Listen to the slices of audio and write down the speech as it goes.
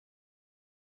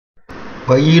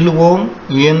பயிலுவோம்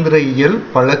இயந்திரவியல்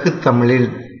பழகு தமிழில்.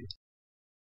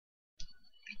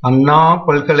 அண்ணா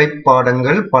பல்கலைப்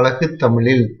பாடங்கள் பழகு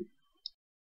தமிழில்.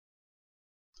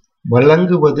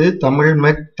 வழங்குவது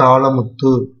தமிழ்மெக்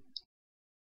தாளமுத்து.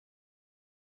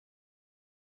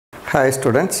 ஹாய்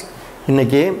ஸ்டூடெண்ட்ஸ்,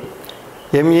 இன்றைக்கி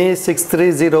MA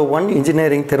 6301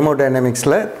 இன்ஜினியரிங்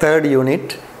தெர்மோடைனமிக்ஸில் 3rd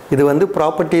யூனிட். இது வந்து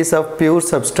properties of pure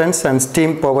substance and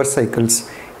steam power cycles.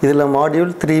 இதில்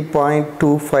மாடியூல்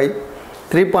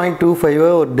 3.25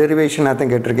 ஒரு டெரிவேஷனாக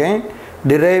தான் கேட்டிருக்கேன்.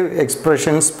 Drive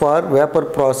expressions for vapour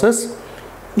process.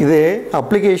 இது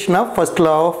application of first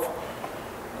law of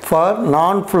for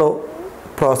நான் ஃப்ளோ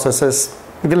ப்ராசஸஸ்.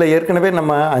 இதில் ஏற்கனவே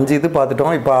நம்ம 5 இது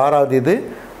பார்த்துட்டோம். இப்போ 6வது இது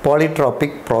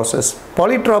Polytropic process.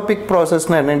 Polytropic process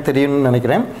என்னன்னு தெரியும்னு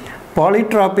நினைக்கிறேன்.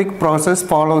 Polytropic process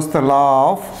follows the law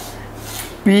of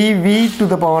PV to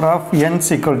the power of n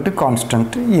equal to constant.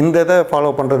 இந்த இதை ஃபாலோ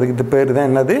பண்ணுறதுக்கு இது பேர் தான்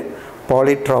என்னது?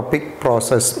 Polytropic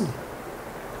process.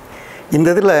 இந்த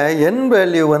இதில் n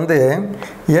வேல்யூ வந்து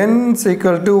n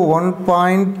equal to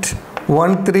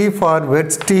 1.13 for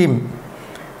wet steam.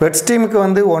 wet steamக்கு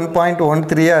வந்து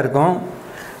 1.13 இருக்கும்.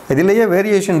 இதிலேயே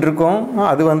வேரியேஷன் இருக்கும்.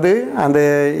 அது வந்து அந்த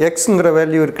எக்ஸுங்கிற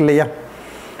வேல்யூ இருக்கு இல்லையா,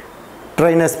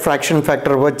 ட்ரைனஸ் ஃப்ராக்ஷன்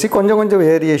ஃபேக்டர் வச்சு கொஞ்சம் கொஞ்சம்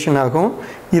வேரியேஷன் ஆகும்.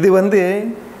 இது வந்து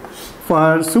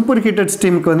சூப்பர் ஹீட்டட்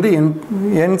ஸ்டீமுக்கு வந்து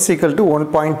n equal to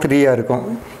 1.3 இருக்கும்.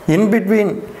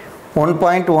 இன்பிட்வீன்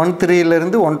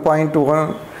 1.13லேருந்து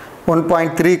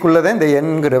 1.3க்குள்ளே தான் இந்த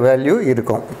nங்கிற வேல்யூ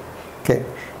இருக்கும். ஓகே,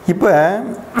 இப்போ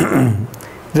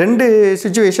 2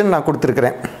 சுச்சுவேஷன் நான்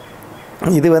கொடுத்துருக்குறேன்.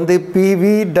 இது வந்து PV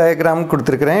டயக்ராம்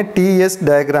கொடுத்துருக்குறேன், TS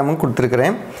டயக்ராமும்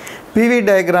கொடுத்துருக்குறேன். PV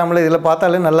டயக்ராமில் இதில்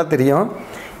பார்த்தாலே நல்லா தெரியும்.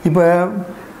 இப்போ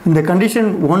இந்த கண்டிஷன்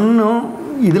 1ம்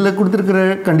இதில் கொடுத்துருக்குற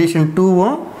கண்டிஷன்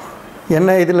 2ம் என்ன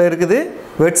இதில் இருக்குது?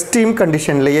 வெட் ஸ்டீம்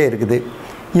கண்டிஷன்லேயே இருக்குது.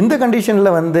 இந்த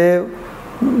கண்டிஷனில் வந்து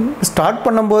ஸ்டார்ட்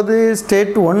பண்ணும்போது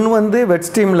ஸ்டேட் 1 வந்து வெட்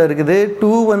ஸ்டீமில் இருக்குது,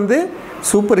 2 வந்து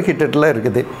சூப்பர் ஹீட்டடில்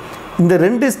இருக்குது. இந்த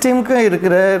 2 ஸ்டீமுக்கும்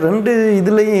இருக்கிற 2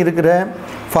 இதுலேயும் இருக்கிற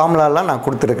ஃபார்முலாலாம் நான்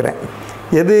கொடுத்துருக்குறேன்.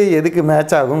 எதுக்கு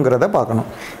மேட்ச் ஆகுங்கிறத பார்க்கணும்.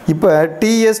 இப்போ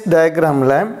TS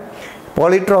டயக்ராமில்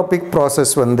பாலிட்ராபிக்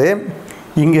ப்ராசஸ் வந்து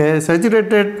இங்கே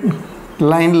சேச்சுரேட்டட்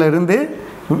லைன்லேருந்து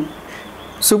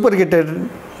சூப்பர் ஹீட்டட்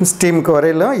ஸ்டீமுக்கு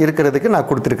வரையிலும் இருக்கிறதுக்கு நான்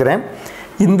கொடுத்துருக்குறேன்.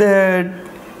 இந்த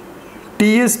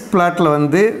TS பிளாட்டில்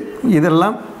வந்து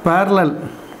இதெல்லாம்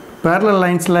பேரலல்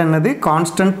லைன்ஸில் என்னது?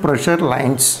 Constant pressure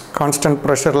lines. Constant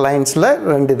pressure லைன்ஸில்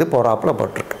 2 இது போகிறாப்பில்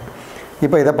போட்டிருக்கு.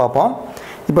 இப்போ இதை பார்ப்போம்.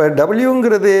 இப்போ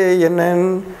Wங்கிறது என்னன்னு,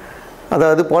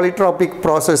 அதாவது பாலிட்ராபிக்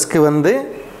ப்ராசஸ்க்கு வந்து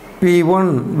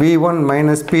V1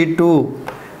 minus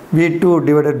V2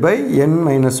 divided by n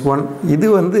minus 1. இது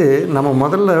வந்து நம்ம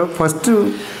முதல்ல ஃபஸ்ட்டு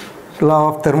லா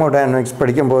ஆஃப் தெர்மோடைனமிக்ஸ்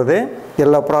படிக்கும்போது,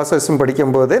 எல்லா ப்ராசஸும்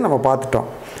படிக்கும்போது நம்ம பார்த்துட்டோம்.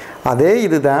 அதே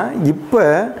இது தான் இப்போ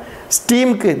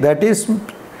ஸ்டீமுக்கு, தட் இஸ்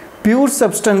பியூர்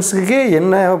சப்ஸ்டன்ஸுக்கு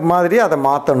என்ன மாதிரி அதை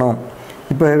மாற்றணும்.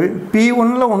 இப்போ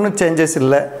P1ல் ஒன்றும் சேஞ்சஸ்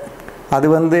இல்லை. அது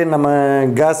வந்து நம்ம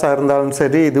கேஸாக இருந்தாலும்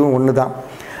சரி, இதுவும் ஒன்று தான்.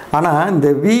 ஆனால் இந்த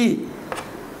V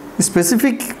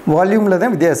ஸ்பெசிஃபிக் வால்யூமில்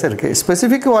தான் வித்தியாசம் இருக்குது.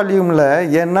 ஸ்பெசிஃபிக் வால்யூமில்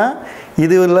ஏன்னா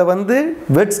இதில் வந்து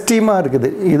வெட் ஸ்டீமாக இருக்குது.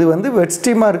 இது வந்து வெட்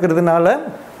ஸ்டீமாக இருக்கிறதுனால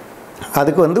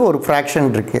அதுக்கு வந்து ஒரு ஃப்ராக்ஷன்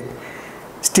இருக்குது,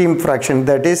 steam fraction,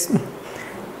 that is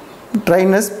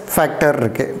dryness factor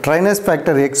இருக்குது. ட்ரைனஸ்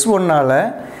ஃபேக்டர் x1னால்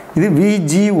இது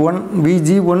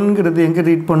VG1ங்கிறது எங்கே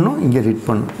ரீட் பண்ணும்? இங்கே ரீட்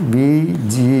பண்ணும்.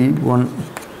 VG1,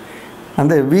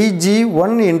 அந்த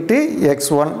VG1 இன்ட்டு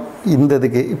x1 இந்த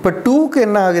இதுக்கு. இப்போ 2க்கு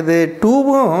என்ன ஆகுது?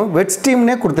 2வும் வெட்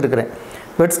ஸ்டீம்னே கொடுத்துருக்குறேன்.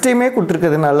 வெட் ஸ்டீமே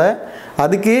கொடுத்துருக்கிறதுனால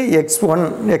அதுக்கு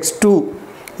x2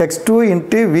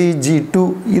 இன்ட்டு VG2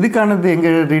 இதுக்கானது எங்கே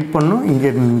ரீட் பண்ணும்? இங்கே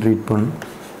ரீட் பண்ணும்.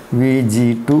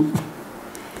 VG2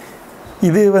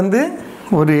 இது வந்து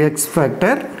ஒரு எக்ஸ்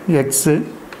ஃபேக்டர் x,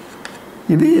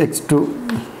 இது x2.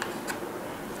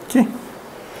 ஓகே,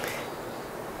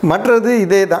 மற்றது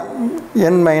இதே தான்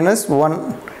n-1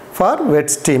 ஃபார்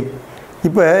வெட் ஸ்டீம்.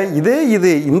 இப்போ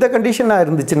இந்த கண்டிஷனாக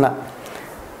இருந்துச்சுன்னா,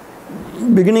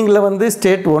 பிகினிங்கில் வந்து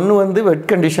ஸ்டேட் 1 வந்து வெட்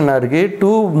கண்டிஷனாக இருக்குது,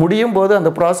 2 முடியும் போது,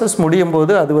 அந்த ப்ராசஸ் முடியும்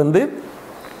போது அது வந்து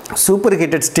சூப்பர்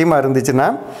ஹீட்டட் ஸ்டீமாக இருந்துச்சுன்னா,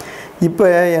 இப்போ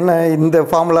என்ன இந்த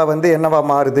ஃபார்முலா வந்து என்னவா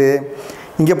மாறுது?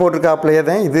 இங்கே போட்டிருக்காப்லையே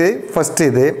தான் இது ஃபஸ்ட்டு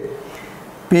இது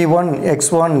P1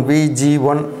 x1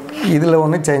 VG1, இதில்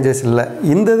ஒன்றும் சேஞ்சஸ் இல்லை.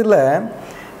 இந்த இதில்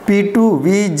P2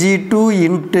 VG2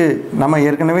 இன்ட்டு நம்ம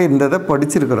ஏற்கனவே இந்த இதை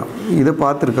படிச்சிருக்கிறோம், இதை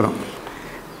பார்த்துருக்குறோம்.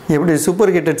 எப்படி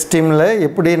சூப்பர் ஹீட்டட் ஸ்டீமில்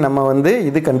எப்படி நம்ம வந்து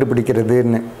இது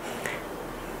கண்டுபிடிக்கிறதுன்னு,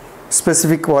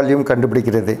 ஸ்பெசிஃபிக் வால்யூம்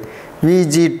கண்டுபிடிக்கிறது.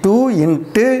 VG2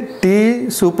 into T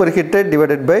super heated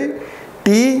divided by T,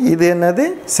 இது என்னது?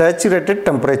 Saturated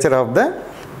temperature of the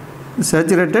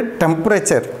saturated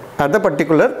temperature at the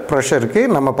particular pressure க்கு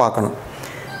நம்ம பார்க்கணும்.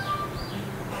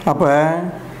 அப்போ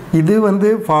இது வந்து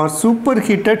ஃபார் சூப்பர்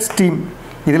ஹீட்டட் ஸ்டீம்.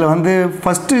 இதில் வந்து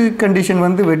ஃபஸ்ட்டு கண்டிஷன்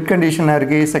வந்து வெட் கண்டிஷனாக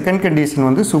இருக்குது, செகண்ட் கண்டிஷன்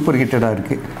வந்து சூப்பர் ஹீட்டடாக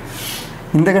இருக்குது.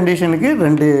 இந்த கண்டிஷனுக்கு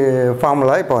 2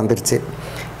 ஃபார்முலா இப்போ வந்துருச்சு.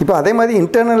 இப்போ அதே மாதிரி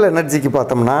இன்டர்னல் எனர்ஜிக்கு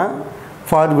பார்த்தோம்னா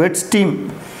ஃபார் வெட்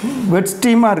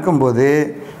ஸ்டீமாக இருக்கும்போது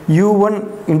U1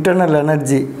 இன்டர்னல்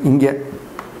எனர்ஜி, இங்கே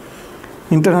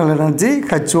internal energy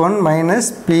H1 minus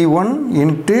P1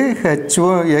 into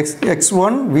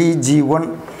X1 VG1.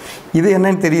 இது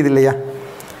என்னன்னு தெரியுது இல்லையா?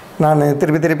 நான்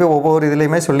திருப்பி ஒவ்வொரு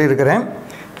இதுலேயுமே சொல்லியிருக்கிறேன்.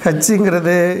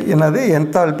 ஹச்சுங்கிறது என்னது,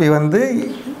 என்தால்பி வந்து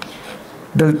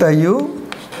delta U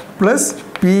plus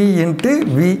P into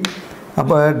V.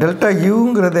 அப்போ டெல்டா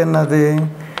Uங்கிறது என்னது,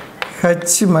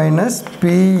 H minus P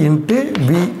into V.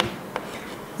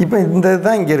 இப்போ இந்த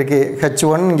தான் இங்கே இருக்குது.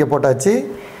 H1 இங்கே போட்டாச்சு,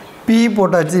 P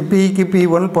போட்டாச்சு, Pக்கு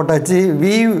P1 போட்டாச்சு, V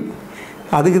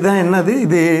அதுக்கு தான் என்னது,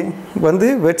 இது வந்து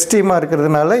வெட் ஸ்டீமாக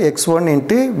இருக்கிறதுனால X1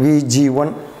 இன்ட்டு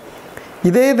VG1.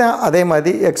 இதே தான் அதே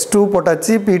மாதிரி X2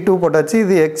 போட்டாச்சு, P2 போட்டாச்சு,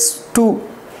 இது X2.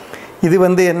 இது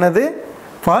வந்து என்னது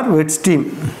for wet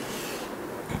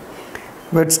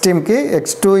ஸ்டீம்க்கு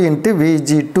X2 into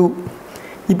VG2.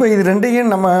 இப்போ இது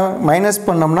ரெண்டையும் நம்ம மைனஸ்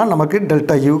பண்ணோம்னா நமக்கு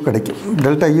டெல்டா U கிடைக்கும்.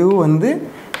 டெல்டா U வந்து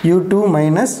U2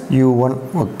 மைனஸ் U1.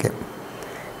 ஓகே,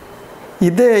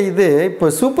 இது இப்போ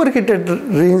சூப்பர் ஹீட்டட்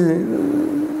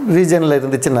ரீஜனில்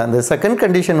இருந்துச்சுன்னா, இந்த செகண்ட்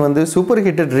கண்டிஷன் வந்து சூப்பர்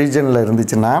ஹீட்டட் ரீஜனில்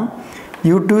இருந்துச்சுன்னா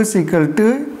U2 ஈக்குவல் டு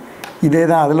இதே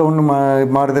தான், அதில் ஒன்றும்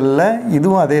மாறுதல்ல,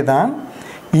 இதுவும் அதே தான்.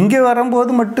 இங்கே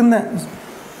வரும்போது மட்டும்தான்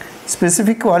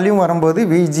ஸ்பெசிஃபிக் வால்யூம் வரும்போது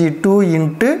VG2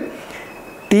 into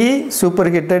T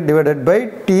super heated divided by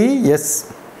TS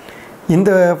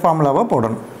இந்த ஃபார்முலாவை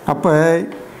போடணும். அப்போ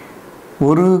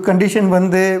ஒரு கண்டிஷன்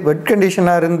வந்து வெட்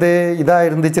கண்டிஷனாக இருந்து இதாக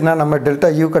இருந்துச்சுன்னா நம்ம டெல்டா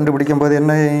U கண்டுபிடிக்கும் போது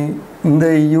என்ன, இந்த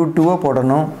U2-வை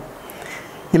போடணும்.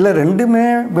 இல்லை ரெண்டுமே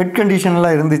வெட்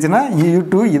கண்டிஷனில் இருந்துச்சுன்னா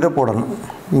U2 இதை போடணும்.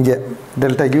 இங்கே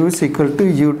delta U equal to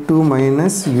U2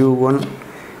 minus U1.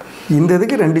 இந்த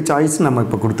இதுக்கு 2 சாய்ஸ் நம்ம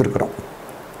இப்போ கொடுத்துருக்குறோம்.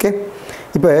 ஓகே,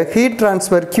 இப்போ heat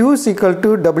transfer Q equal to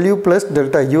W plus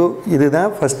delta U. இதுதான்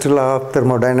ஃபஸ்ட் லா ஆஃப்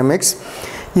தெர்மோடைனமிக்ஸ்.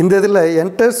 இந்த இதில்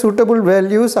enter suitable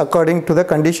values according to the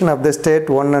condition of the state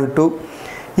 1 and 2.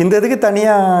 இந்த இதுக்கு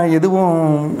தனியாக எதுவும்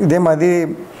இதே மாதிரி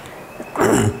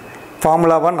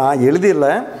ஃபார்முலாவாக நான் எழுதிடல,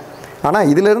 ஆனால்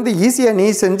இதிலேருந்து ஈஸியாக நீ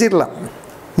செஞ்சிடலாம்.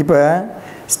 இப்போ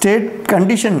ஸ்டேட்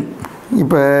கண்டிஷன்,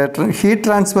 இப்போ ஹீட்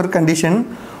ட்ரான்ஸ்ஃபர் கண்டிஷன்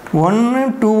 1,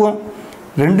 2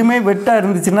 ரெண்டுமே வெட்டாக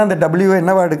இருந்துச்சுன்னா அந்த W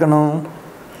என்னவா எடுக்கணும்,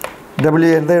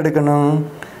 W எதை எடுக்கணும்,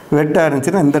 வெட்டாக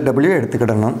இருந்துச்சுன்னா இந்த W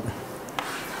எடுத்துக்கிடணும்.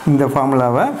 இந்த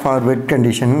ஃபார்முலாவை ஃபார் வெட்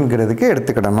கண்டிஷனுங்கிறதுக்கு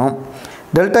எடுத்துக்கிடணும்.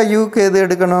 டெல்டா Uக்கு எது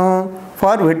எடுக்கணும்,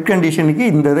 ஃபார் வெட் கண்டிஷனுக்கு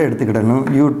இந்த இதை எடுத்துக்கிடணும்,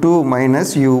 U2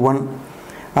 மைனஸ் U1.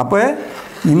 அப்போ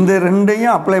இந்த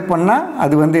ரெண்டையும் அப்ளை பண்ணால்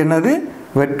அது வந்து என்னது,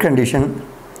 வெட் கண்டிஷன்.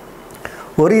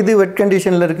 ஒரு இது வெட்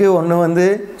கண்டிஷனில் இருக்குது, ஒன்று வந்து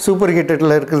சூப்பர்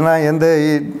ஹீட்டடில் இருக்குதுன்னா எந்த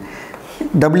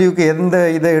Wக்கு எந்த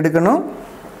இதை எடுக்கணும்,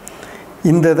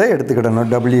 இந்த இதை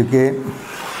எடுத்துக்கிடணும் Wக்கு.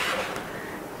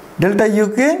 டெல்டா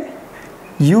Uக்கு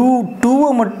U2-வை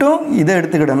மட்டும் இதை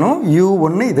எடுத்துக்கிடணும்,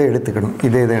 U1 இதை எடுத்துக்கணும்,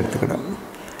 இதை எடுத்துக்கிடணும்.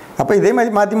 அப்போ இதே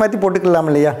மாதிரி மாற்றி போட்டுக்கலாம்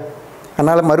இல்லையா?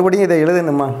 அதனால் மறுபடியும் இதை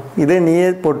எழுதணுமா, இதை நீயே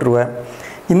போட்டுருவேன்.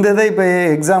 இந்த இதை இப்போ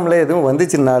எக்ஸாமில் எதுவும்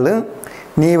வந்துச்சுன்னாலும்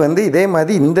நீ வந்து இதே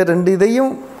மாதிரி இந்த 2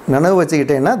 இதையும் நினைவு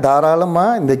வச்சுக்கிட்டேன்னா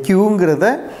தாராளமாக இந்த Qங்கிறத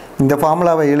இந்த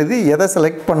ஃபார்முலாவை எழுதி எதை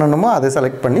செலக்ட் பண்ணணுமோ அதை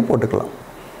செலக்ட் பண்ணி போட்டுக்கலாம்.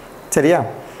 சரியா?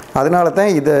 அதனால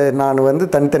தான் இதை நான் வந்து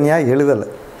தனித்தனியாக எழுதலை.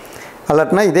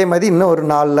 அல்லாட்டினா இதே மாதிரி இன்னும் ஒரு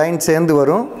 4 லைன் சேர்ந்து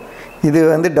வரும். இது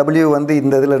வந்து W வந்து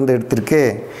இந்த இதிலேருந்து எடுத்திருக்கு,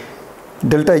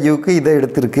 டெல்டா Uக்கு இதை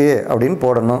எடுத்திருக்கு அப்படின்னு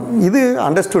போடணும். இது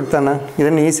அண்டர்ஸ்டுட் தானே,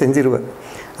 இதை நீ செஞ்சிருவேன்.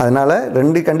 அதனால்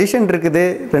 2 கண்டிஷன் இருக்குது,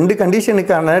 2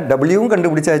 கண்டிஷனுக்கான Wவும்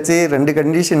கண்டுபிடிச்சாச்சு, 2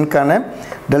 கண்டிஷனுக்கான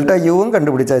டெல்டா Uவும்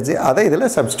கண்டுபிடிச்சாச்சு. அதை இதில்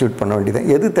சப்ஸ்டியூட் பண்ண வேண்டியது,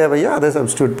 எது தேவையோ அதை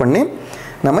சப்ஸ்டியூட் பண்ணி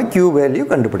நம்ம Q வேல்யூ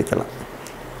கண்டுபிடிக்கலாம்.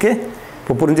 ஓகே,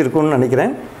 இப்போ புரிஞ்சிருக்கும்னு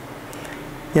நினைக்கிறேன்.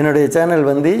 என்னுடைய சேனல்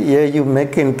வந்து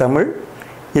AUmech-in-tamil.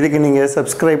 இதுக்கு நீங்கள்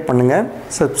சப்ஸ்கிரைப் பண்ணுங்கள்.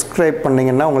 சப்ஸ்கிரைப்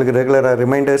பண்ணிங்கன்னா உங்களுக்கு ரெகுலராக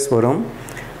ரிமைண்டர்ஸ் வரும்.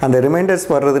 அந்த ரிமைண்டர்ஸ்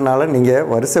வர்றதுனால நீங்கள்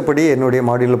வருஷப்படி என்னுடைய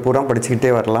மாடியூலில் பூரா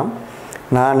படிச்சுக்கிட்டே வரலாம்.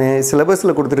 நான்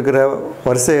சிலபஸில் கொடுத்துருக்கிற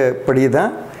வருஷப்படி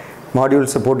தான்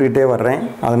மாடியூல்ஸை போட்டுக்கிட்டே வர்றேன்.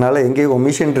 அதனால் எங்கேயும்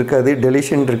ஒமிஷன் இருக்காது,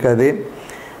 டெலிஷன் இருக்காது.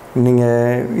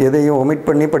 நீங்கள் எதையும் ஒமிட்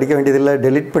பண்ணி படிக்க வேண்டியதில்லை,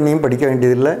 டெலிட் பண்ணியும் படிக்க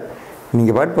வேண்டியதில்லை.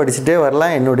 நீங்கள் பாட்டு படிச்சுட்டே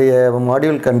வரலாம். என்னுடைய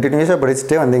மாடியூல் கண்டினியூஸாக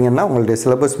படிச்சுட்டே வந்தீங்கன்னா உங்களுடைய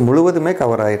சிலபஸ் முழுவதுமே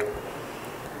கவர் ஆகிடும்.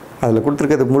 அதில்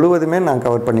கொடுத்துருக்கிறது முழுவதுமே நான்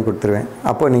கவர் பண்ணி கொடுத்துருவேன்.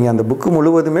 அப்போ நீங்கள் அந்த புக்கு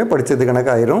முழுவதுமே படித்தது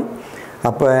கணக்காயிரும்.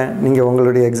 அப்போ நீங்கள்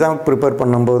உங்களுடைய எக்ஸாம் ப்ரிப்பேர்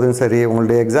பண்ணும்போதும் சரி,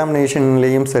 உங்களுடைய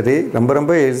எக்ஸாமினேஷன்லேயும் சரி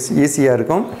ரொம்ப ஈஸியாக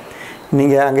இருக்கும்.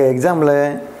 நீங்கள் அங்கே எக்ஸாமில்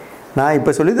நான்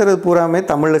இப்போ சொல்லித்தரது பூராமே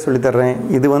தமிழில் சொல்லித்தர்றேன்.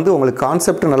 இது வந்து உங்களுக்கு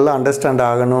கான்செப்ட் நல்லா அண்டர்ஸ்டாண்ட்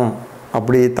ஆகணும்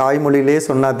அப்படி தாய்மொழியிலே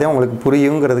சொன்னாதான் உங்களுக்கு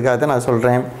புரியுங்கிறதுக்காக தான் நான்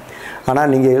சொல்கிறேன். ஆனால்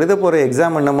நீங்கள் எழுத போகிற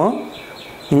எக்ஸாம் என்னமோ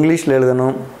இங்கிலீஷில்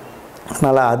எழுதணும்.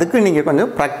 அதனால் அதுக்கு நீங்கள்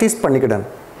கொஞ்சம் ப்ராக்டிஸ் பண்ணிக்கிடணும்.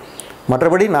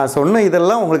 மற்றபடி நான் சொன்ன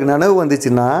இதெல்லாம் உங்களுக்கு நினைவு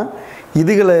வந்துச்சுன்னா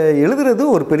இதுகளை எழுதுறது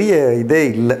ஒரு பெரிய இதே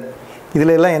இல்லை.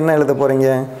 இதில் எல்லாம் என்ன எழுத போகிறீங்க?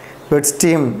 வெட்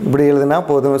ஸ்டீம் இப்படி எழுதுனா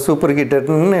போதும், சூப்பர்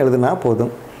ஹீட்டர்னு எழுதுனா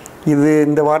போதும்.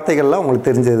 இந்த வார்த்தைகள்லாம் உங்களுக்கு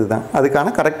தெரிஞ்சது தான்.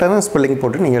 அதுக்கான கரெக்டான ஸ்பெல்லிங்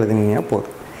போட்டு நீங்கள் எழுதுனீங்கன்னா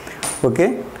போதும். Okay,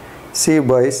 see you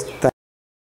boys.